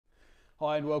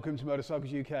Hi and welcome to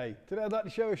Motorcycles UK. Today I'd like to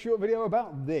show a short video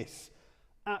about this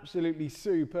absolutely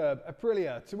superb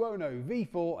Aprilia Tuono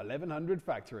V4 1100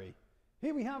 factory.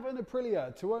 Here we have an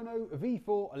Aprilia Tuono V4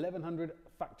 1100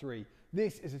 factory.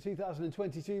 This is a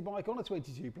 2022 bike on a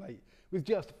 22 plate with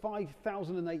just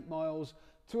 5,008 miles,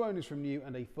 2 owners from new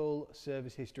and a full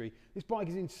service history. This bike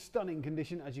is in stunning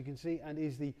condition, as you can see, and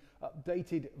is the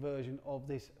updated version of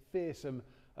this fearsome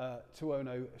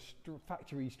Tuono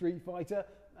factory street fighter.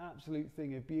 Absolute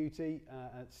thing of beauty.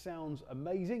 It sounds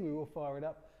amazing. We will fire it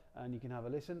up and you can have a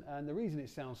listen. And the reason it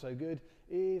sounds so good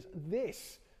is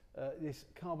this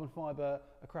carbon fiber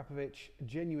Akrapovic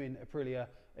genuine Aprilia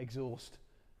exhaust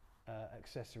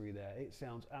accessory there. It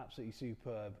sounds absolutely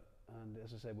superb, and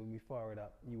as I said, when we fire it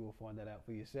up you will find that out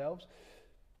for yourselves.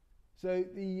 So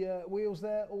the wheels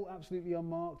there, all absolutely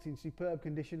unmarked, in superb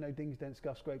condition, no dings, dents,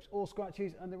 scuffs, scrapes or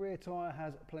scratches, and the rear tyre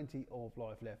has plenty of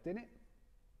life left in it.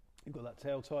 You've got that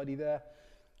tail tidy there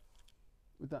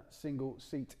with that single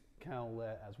seat cowl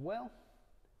there as well.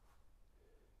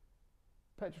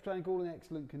 Petrol tank all in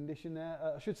excellent condition there.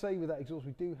 I should say with that exhaust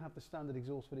we do have the standard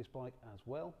exhaust for this bike as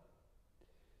well.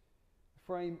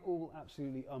 Frame all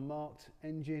absolutely unmarked.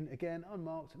 Engine again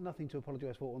unmarked, nothing to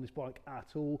apologise for on this bike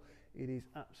at all. It is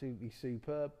absolutely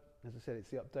superb. As I said, it's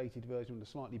the updated version with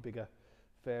a slightly bigger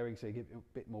fairing, so you get a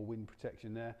bit more wind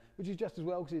protection there, which is just as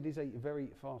well because it is a very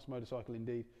fast motorcycle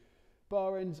indeed.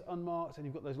 Bar ends unmarked, and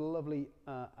you've got those lovely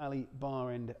alley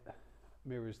bar end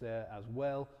mirrors there as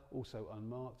well, also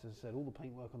unmarked. As I said, all the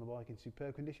paintwork on the bike in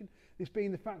superb condition. This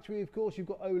being the factory, of course, you've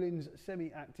got Öhlins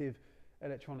semi-active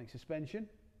electronic suspension,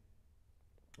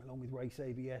 along with race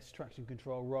ABS, traction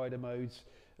control, rider modes,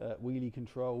 wheelie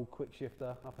control, quick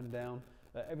shifter, up and down,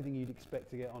 everything you'd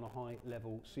expect to get on a high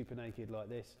level super naked like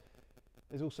this.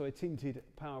 There's also a tinted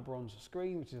power bronze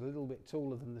screen, which is a little bit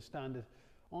taller than the standard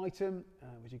item,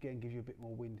 which again gives you a bit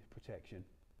more wind protection.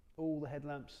 All the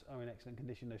headlamps are in excellent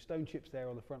condition. No stone chips there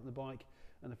on the front of the bike,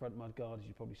 and the front mud guard, as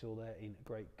you probably saw there, in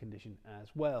great condition as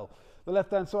well. The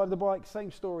left hand side of the bike,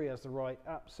 same story as the right,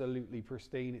 absolutely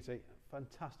pristine. It's a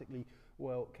fantastically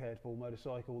well cared for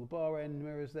motorcycle. The bar end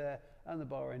mirrors there and the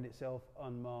bar end itself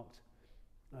unmarked,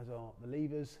 as are the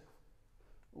levers.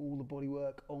 All the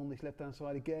bodywork on this left hand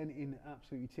side again in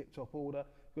absolutely tip top order.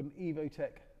 Got an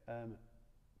Evotech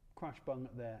crash bung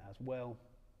there as well.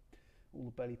 All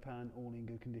the belly pan all in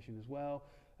good condition as well.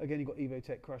 Again, you've got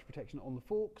Evotech crash protection on the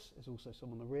forks. There's also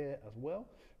some on the rear as well.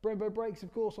 Brembo brakes,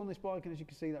 of course, on this bike, and as you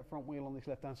can see, that front wheel on this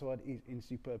left hand side is in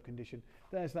superb condition.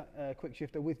 There's that quick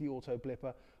shifter with the auto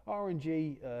blipper.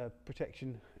 R&G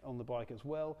protection on the bike as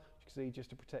well, as you can see,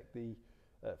 just to protect the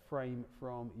frame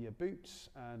from your boots,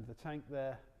 and the tank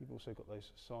there. You've also got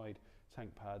those side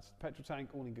tank pads. Petrol tank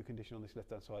all in good condition on this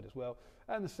left hand side as well,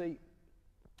 and the seat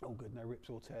all good, no rips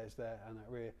or tears there, and that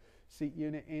rear seat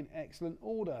unit in excellent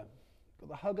order. Got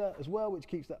the hugger as well, which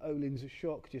keeps that Öhlins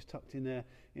shock just tucked in there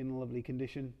in lovely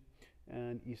condition,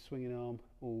 and your swinging arm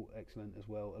all excellent as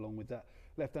well, along with that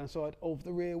left hand side of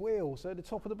the rear wheel. So the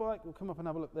top of the bike, we'll come up and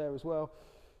have a look there as well.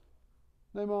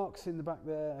 No marks in the back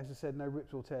there, as I said, no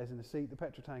rips or tears in the seat. The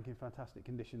petrol tank in fantastic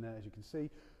condition there, as you can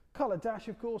see. Colour dash,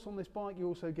 of course, on this bike. You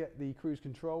also get the cruise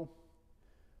control,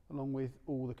 along with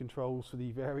all the controls for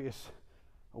the various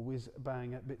whiz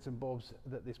bang bits and bobs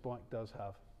that this bike does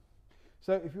have.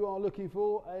 So if you are looking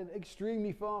for an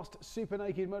extremely fast super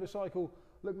naked motorcycle,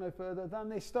 look no further than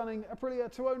this stunning Aprilia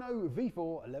Tuono V4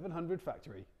 1100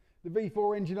 factory. The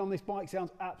V4 engine on this bike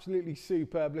sounds absolutely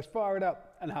superb. Let's fire it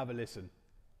up and have a listen.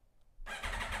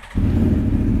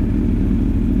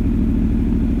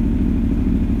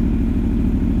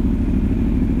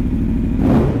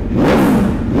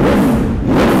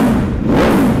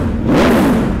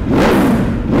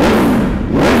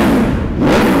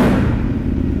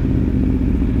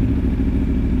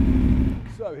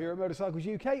 Here at Motorcycles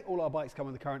UK, all our bikes come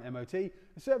with the current MOT, a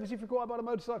service if required by the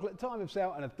motorcycle at the time of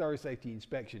sale, and a thorough safety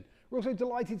inspection. We're also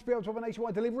delighted to be able to offer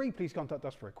nationwide delivery. Please contact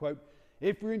us for a quote.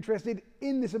 If you're interested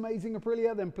in this amazing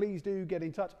Aprilia, then please do get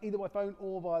in touch either by phone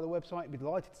or via the website. We'd be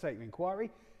delighted to take your inquiry.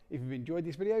 If you've enjoyed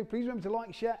this video, please remember to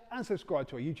like, share and subscribe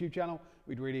to our YouTube channel.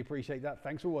 We'd really appreciate that.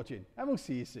 Thanks for watching, and we'll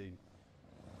see you soon.